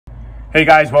Hey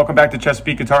guys, welcome back to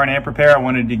Chesapeake Guitar and Amp Repair. I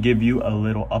wanted to give you a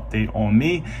little update on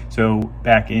me. So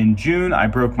back in June, I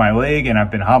broke my leg and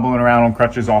I've been hobbling around on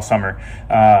crutches all summer.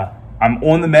 I'm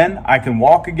on the mend. I can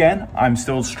walk again. I'm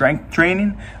still strength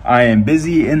training. I am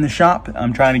busy in the shop.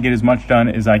 I'm trying to get as much done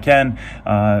as I can.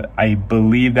 I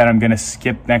believe that I'm gonna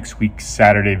skip next week's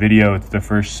Saturday video. It's the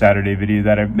first Saturday video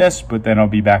that I've missed, but then I'll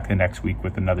be back the next week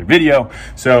with another video.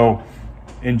 So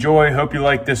enjoy. Hope you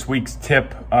like this week's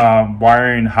tip.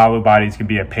 Wiring hollow bodies can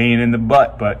be a pain in the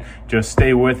butt, but just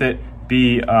stay with it.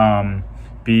 Be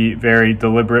very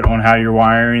deliberate on how you're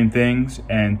wiring things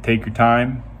and take your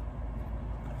time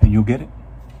and you'll get it.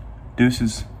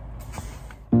 Deuces.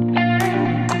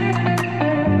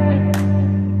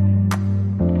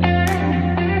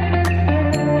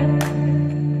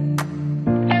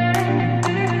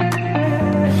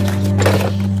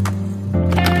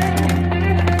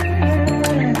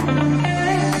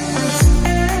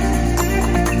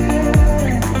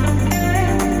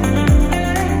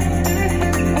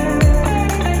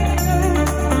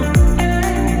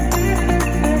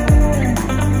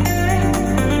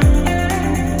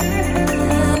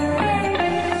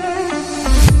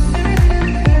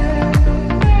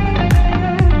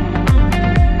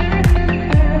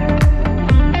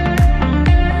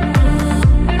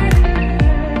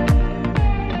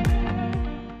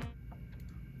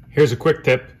 Here's a quick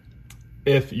tip.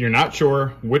 If you're not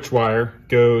sure which wire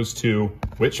goes to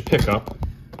which pickup,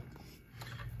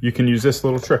 you can use this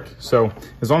little trick. So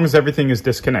as long as everything is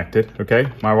disconnected, okay?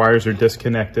 My wires are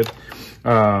disconnected.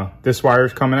 This wire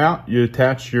is coming out. You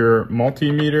attach your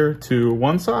multimeter to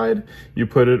one side, you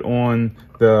put it on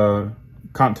the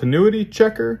continuity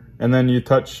checker, and then you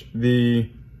touch the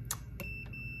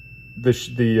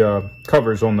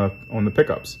covers on the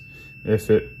pickups.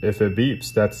 If it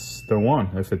beeps, that's the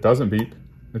one. If it doesn't beep,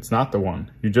 it's not the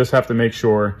one. You just have to make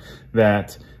sure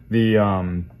that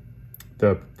the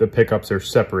pickups are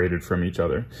separated from each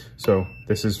other. So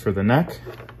this is for the neck,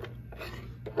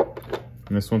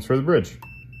 and this one's for the bridge.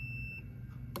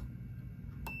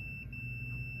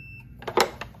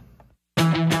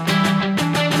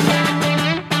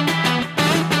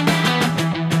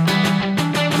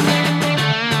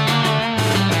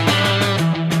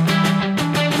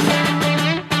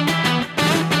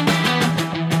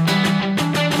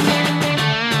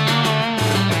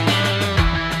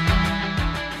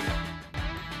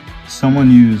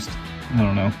 Someone used, I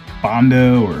don't know,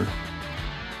 Bondo or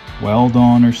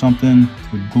Weld-On or something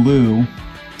to glue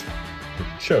the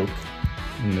choke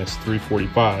in this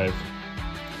 345.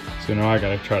 So now I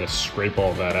gotta try to scrape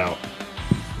all that out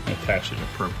and attach it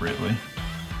appropriately.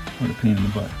 What a pain in the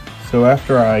butt. So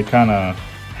after I kind of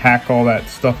hack all that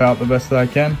stuff out the best that I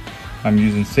can, I'm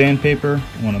using sandpaper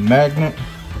on a magnet.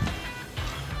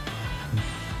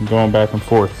 I'm going back and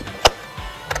forth.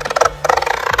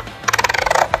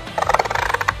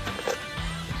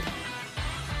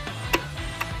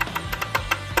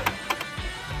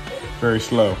 Very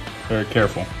slow, very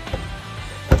careful.